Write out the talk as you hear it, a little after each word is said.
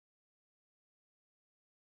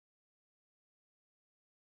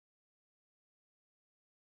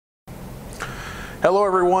Hello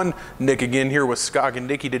everyone, Nick again here with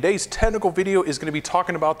Scoggin-Dickey. Today's technical video is going to be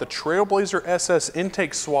talking about the Trailblazer SS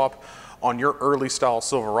intake swap on your early style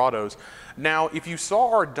Silverados. Now, if you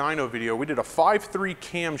saw our dyno video, we did a 5.3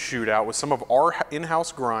 cam shootout with some of our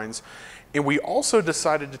in-house grinds, and we also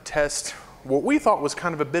decided to test what we thought was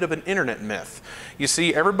kind of a bit of an internet myth. You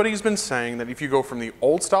see, everybody's been saying that if you go from the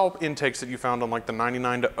old style intakes that you found on like the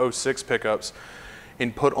 99 to 06 pickups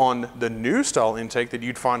and put on the new style intake that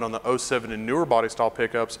you'd find on the 07 and newer body style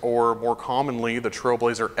pickups, or more commonly the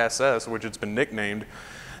Trailblazer SS, which it's been nicknamed,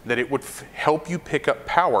 that it would help you pick up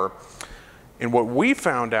power. And what we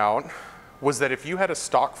found out was that if you had a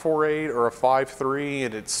stock 4.8 or a 5.3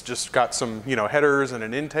 and it's just got some, headers and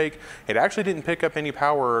an intake, it actually didn't pick up any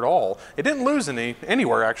power at all. It didn't lose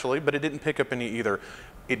anywhere actually, but it didn't pick up any either.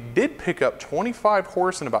 It did pick up 25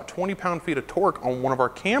 horse and about 20 pound-feet of torque on one of our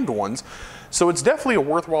cammed ones. So it's definitely a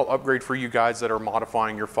worthwhile upgrade for you guys that are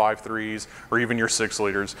modifying your 5.3s or even your 6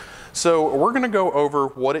 liters. So we're gonna go over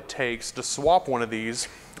what it takes to swap one of these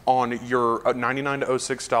on your 99 to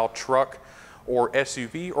 06 style truck or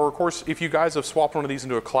SUV, or of course, if you guys have swapped one of these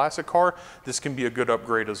into a classic car, this can be a good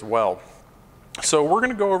upgrade as well. So we're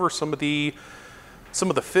gonna go over some of the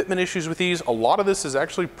fitment issues with these. A lot of this is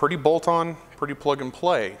actually pretty bolt-on, pretty plug and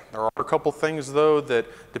play. There are a couple things though that,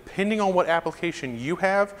 depending on what application you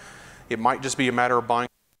have, it might just be a matter of buying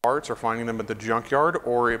parts or finding them at the junkyard,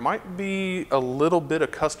 or it might be a little bit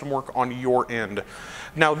of custom work on your end.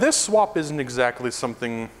 Now, this swap isn't exactly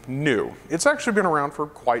something new. It's actually been around for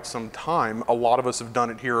quite some time. A lot of us have done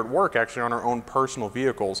it here at work, actually on our own personal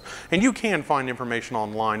vehicles. And you can find information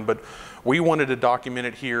online, but we wanted to document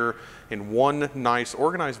it here in one nice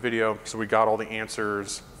organized video, so we got all the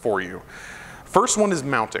answers for you. First one is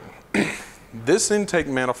mounting. This intake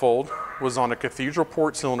manifold was on a Cathedral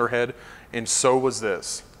port cylinder head, and so was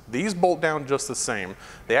this. These bolt down just the same.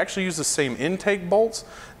 They actually use the same intake bolts.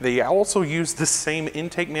 They also use the same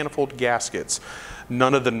intake manifold gaskets.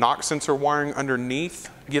 None of the knock sensor wiring underneath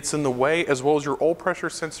gets in the way, as well as your oil pressure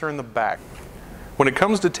sensor in the back. When it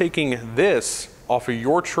comes to taking this off of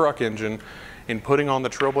your truck engine and putting on the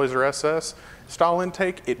Trailblazer SS style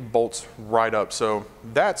intake, it bolts right up. So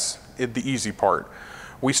that's the easy part.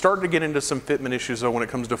 We started to get into some fitment issues though when it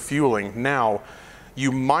comes to fueling. Now,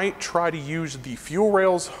 you might try to use the fuel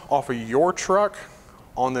rails off of your truck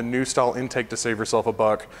on the new style intake to save yourself a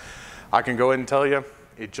buck. I can go ahead and tell you,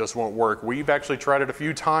 it just won't work. We've actually tried it a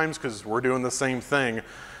few times because we're doing the same thing.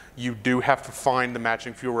 You do have to find the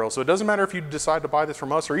matching fuel rail. So it doesn't matter if you decide to buy this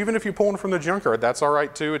from us, or even if you pull one from the junkyard, that's all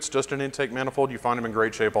right too. It's just an intake manifold. You find them in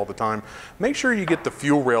great shape all the time. Make sure you get the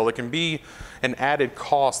fuel rail. It can be an added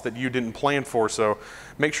cost that you didn't plan for. So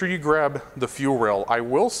make sure you grab the fuel rail. I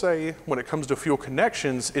will say, when it comes to fuel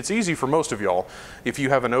connections, it's easy for most of y'all. If you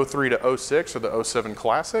have an 03 to 06 or the 07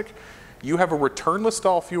 Classic, you have a returnless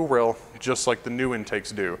style fuel rail just like the new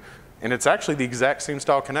intakes do. And it's actually the exact same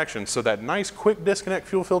style connection. So that nice quick disconnect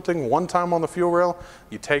fuel filtering one time on the fuel rail,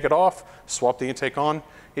 you take it off, swap the intake on,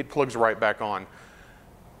 it plugs right back on.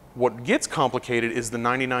 What gets complicated is the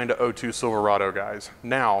 99 to 02 Silverado, guys.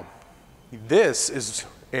 Now, this is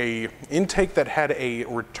a intake that had a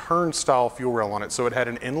return style fuel rail on it. So it had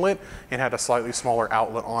an inlet and had a slightly smaller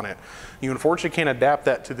outlet on it. You unfortunately can't adapt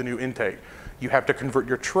that to the new intake. You have to convert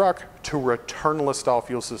your truck to a returnless style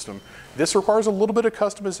fuel system. This requires a little bit of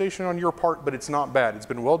customization on your part, but it's not bad. It's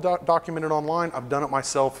been well documented online. I've done it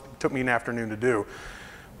myself. It took me an afternoon to do.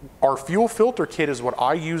 Our fuel filter kit is what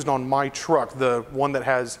I used on my truck, the one that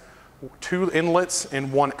has 2 inlets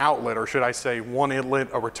and 1 outlet, or should I say 1 inlet,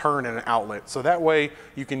 a return, and an outlet. So that way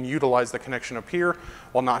you can utilize the connection up here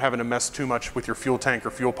while not having to mess too much with your fuel tank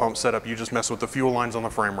or fuel pump setup. You just mess with the fuel lines on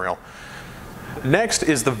the frame rail. Next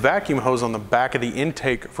is the vacuum hose on the back of the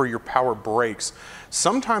intake for your power brakes.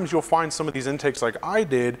 Sometimes you'll find some of these intakes like I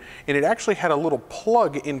did, and it actually had a little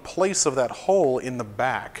plug in place of that hole in the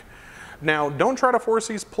back. Now, don't try to force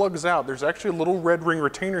these plugs out. There's actually a little red ring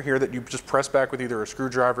retainer here that you just press back with either a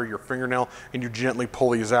screwdriver or your fingernail, and you gently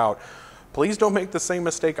pull these out. Please don't make the same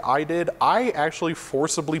mistake I did. I actually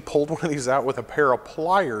forcibly pulled one of these out with a pair of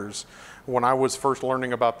pliers when I was first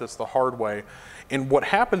learning about this the hard way. And what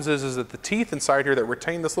happens is that the teeth inside here that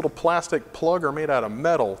retain this little plastic plug are made out of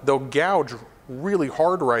metal. They'll gouge really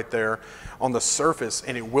hard right there on the surface,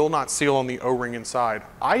 and it will not seal on the O-ring inside.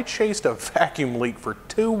 I chased a vacuum leak for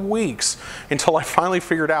 2 weeks until I finally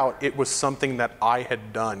figured out it was something that I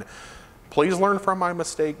had done. Please learn from my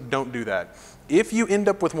mistake. Don't do that. If you end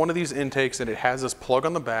up with one of these intakes and it has this plug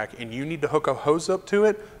on the back and you need to hook a hose up to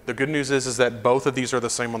it, the good news is that both of these are the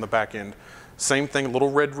same on the back end. Same thing,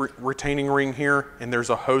 little red retaining ring here, and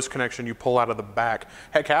there's a hose connection you pull out of the back.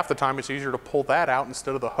 Heck, half the time it's easier to pull that out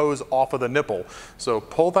instead of the hose off of the nipple. So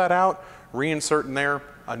pull that out, reinsert in there,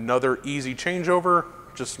 another easy changeover.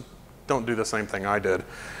 Just don't do the same thing I did.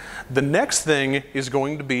 The next thing is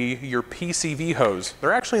going to be your Pcv hose.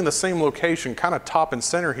 They're actually in the same location, kind of top and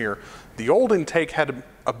center here. The old intake had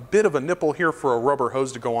a bit of a nipple here for a rubber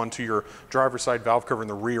hose to go onto your driver's side valve cover in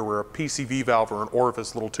the rear, where a Pcv valve or an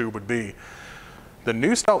orifice little tube would be. The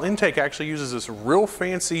new style intake actually uses this real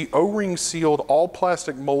fancy O-ring sealed, all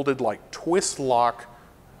plastic molded, like twist lock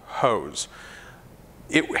hose.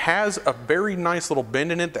 It has a very nice little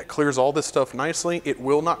bend in it that clears all this stuff nicely. It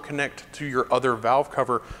will not connect to your other valve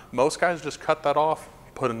cover. Most guys just cut that off,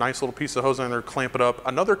 put a nice little piece of hose in there, clamp it up.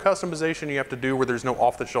 Another customization you have to do where there's no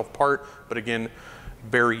off-the-shelf part, but again,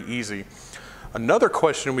 very easy. Another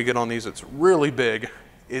question we get on these that's really big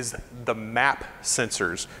is the MAP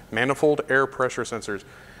sensors, manifold air pressure sensors.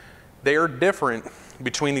 They are different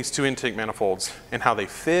between these two intake manifolds and how they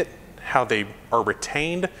fit, how they are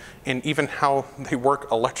retained, and even how they work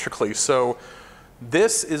electrically. So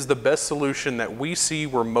this is the best solution that we see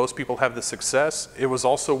where most people have the success. It was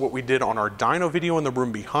also what we did on our dyno video in the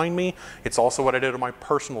room behind me. It's also what I did on my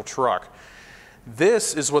personal truck.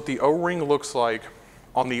 This is what the O-ring looks like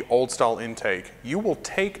on the old style intake. You will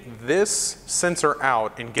take this sensor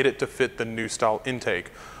out and get it to fit the new style intake.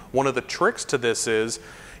 One of the tricks to this is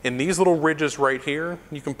in these little ridges right here,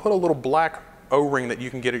 you can put a little black O-ring that you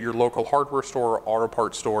can get at your local hardware store or auto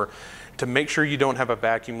parts store to make sure you don't have a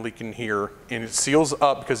vacuum leak in here, and it seals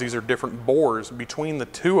up because these are different bores. Between the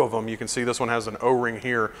two of them, you can see this one has an O-ring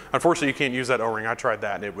here. Unfortunately, you can't use that O-ring. I tried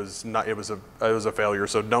that and it was a failure,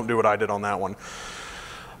 so don't do what I did on that one.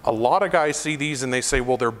 A lot of guys see these and they say,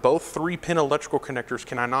 well, they're both 3-pin electrical connectors.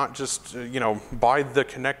 Can I not just, buy the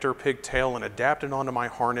connector pigtail and adapt it onto my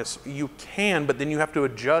harness? You can, but then you have to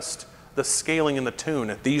adjust the scaling and the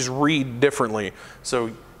tune. These read differently.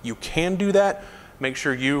 So you can do that. Make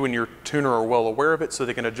sure you and your tuner are well aware of it so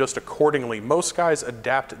they can adjust accordingly. Most guys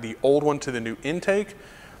adapt the old one to the new intake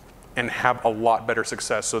and have a lot better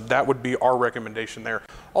success. So that would be our recommendation there.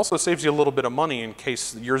 Also saves you a little bit of money in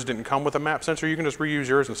case yours didn't come with a MAP sensor. You can just reuse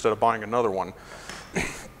yours instead of buying another one.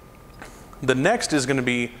 The next is gonna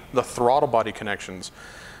be the throttle body connections.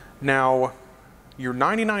 Now, your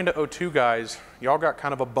 99 to 02 guys, y'all got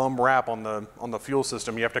kind of a bum rap on the fuel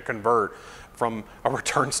system. You have to convert from a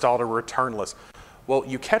return style to returnless. Well,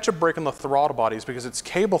 you catch a break on the throttle bodies because it's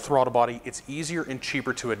cable throttle body. It's easier and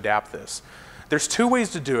cheaper to adapt this. There's two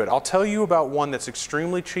ways to do it. I'll tell you about one that's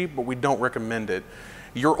extremely cheap, but we don't recommend it.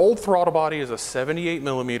 Your old throttle body is a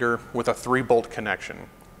 78mm with a 3-bolt connection.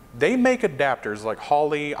 They make adapters like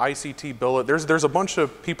Holley, ICT, Billet. There's a bunch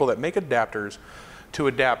of people that make adapters to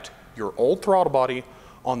adapt your old throttle body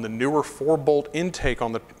on the newer 4-bolt intake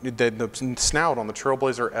on the snout on the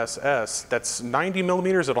Trailblazer SS. That's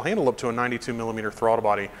 90mm. It'll handle up to a 92mm throttle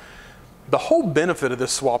body. The whole benefit of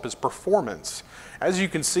this swap is performance. As you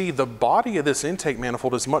can see, the body of this intake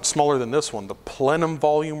manifold is much smaller than this one. The plenum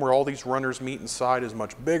volume where all these runners meet inside is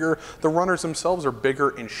much bigger. The runners themselves are bigger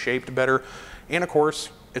and shaped better. And of course,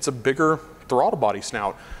 it's a bigger throttle body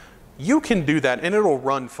snout. You can do that and it'll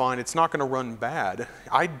run fine. It's not gonna run bad.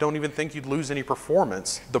 I don't even think you'd lose any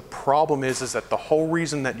performance. The problem is that the whole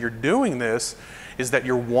reason that you're doing this is that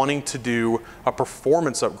you're wanting to do a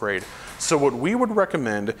performance upgrade. So what we would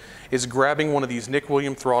recommend is grabbing one of these Nick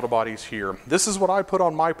William throttle bodies here. This is what I put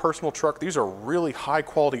on my personal truck. These are really high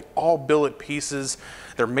quality, all billet pieces.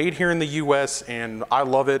 They're made here in the US and I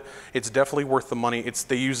love it. It's definitely worth the money.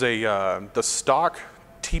 They use the stock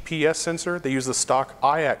TPS sensor. They use the stock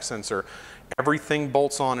IAC sensor. Everything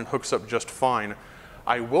bolts on and hooks up just fine.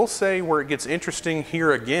 I will say where it gets interesting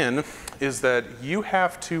here again is that you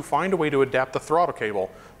have to find a way to adapt the throttle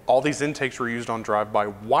cable. All these intakes were used on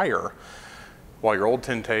drive-by-wire, while your old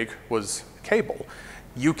intake was cable.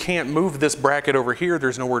 You can't move this bracket over here.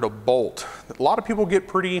 There's nowhere to bolt. A lot of people get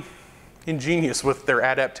pretty ingenious with their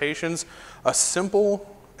adaptations. A simple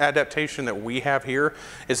adaptation that we have here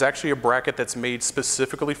is actually a bracket that's made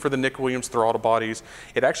specifically for the Nick Williams throttle bodies.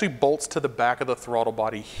 It actually bolts to the back of the throttle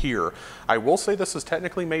body here. I will say this is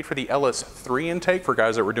technically made for the LS3 intake for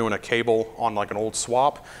guys that were doing a cable on like an old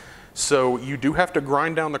swap. So you do have to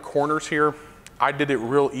grind down the corners here. I did it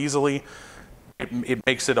real easily. It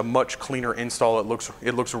makes it a much cleaner install. It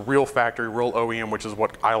looks real factory, real OEM, which is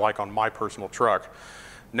what I like on my personal truck.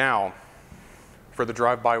 Now, for the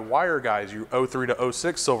drive-by-wire guys, you 03 to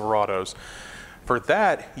 06 Silverados, for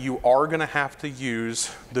that, you are gonna have to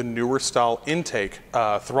use the newer style intake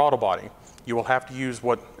throttle body. you will have to use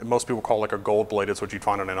what most people call like a gold blade. It's what you'd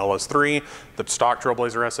find on an LS3, the stock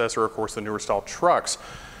Trailblazer SS, or of course the newer style trucks.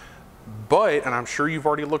 But, and I'm sure you've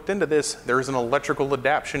already looked into this, there is an electrical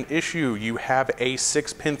adaption issue. You have a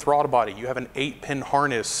 6-pin throttle body, you have an 8-pin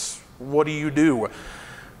harness. What do?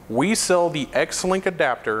 We sell the X-Link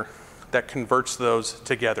adapter that converts those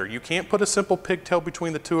together. You can't put a simple pigtail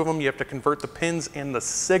between the two of them. You have to convert the pins and the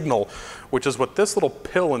signal, which is what this little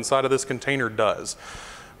pill inside of this container does.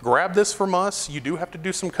 Grab this from us. You do have to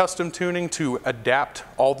do some custom tuning to adapt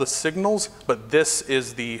all the signals, but this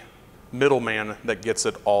is the middleman that gets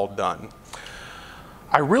it all done.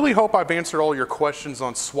 I really hope I've answered all your questions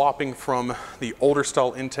on swapping from the older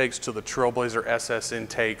style intakes to the Trailblazer SS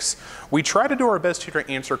intakes. We try to do our best here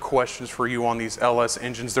to answer questions for you on these LS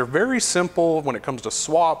engines. They're very simple when it comes to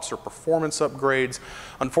swaps or performance upgrades.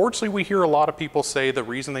 Unfortunately, we hear a lot of people say the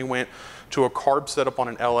reason they went to a carb setup on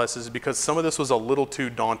an LS is because some of this was a little too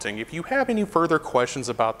daunting. If you have any further questions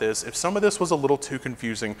about this, if some of this was a little too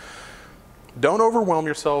confusing, don't overwhelm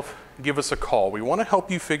yourself, give us a call. We want to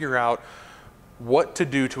help you figure out what to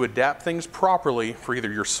do to adapt things properly for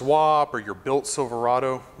either your swap or your built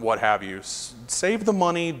Silverado, what have you. Save the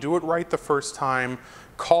money, do it right the first time,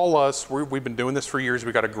 call us. We've been doing this for years.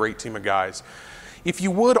 We've got a great team of guys. If you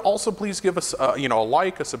would also please give us a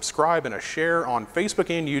like, a subscribe, and a share on Facebook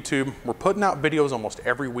and YouTube. We're putting out videos almost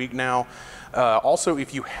every week now. Also,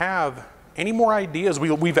 if you have any more ideas,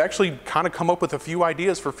 we've actually kind of come up with a few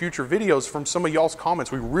ideas for future videos from some of y'all's comments.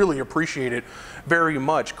 We really appreciate it very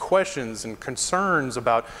much. Questions and concerns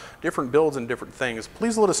about different builds and different things,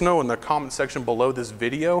 please let us know in the comment section below this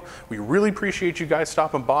video. We really appreciate you guys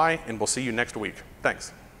stopping by, and we'll see you next week.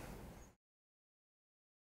 Thanks.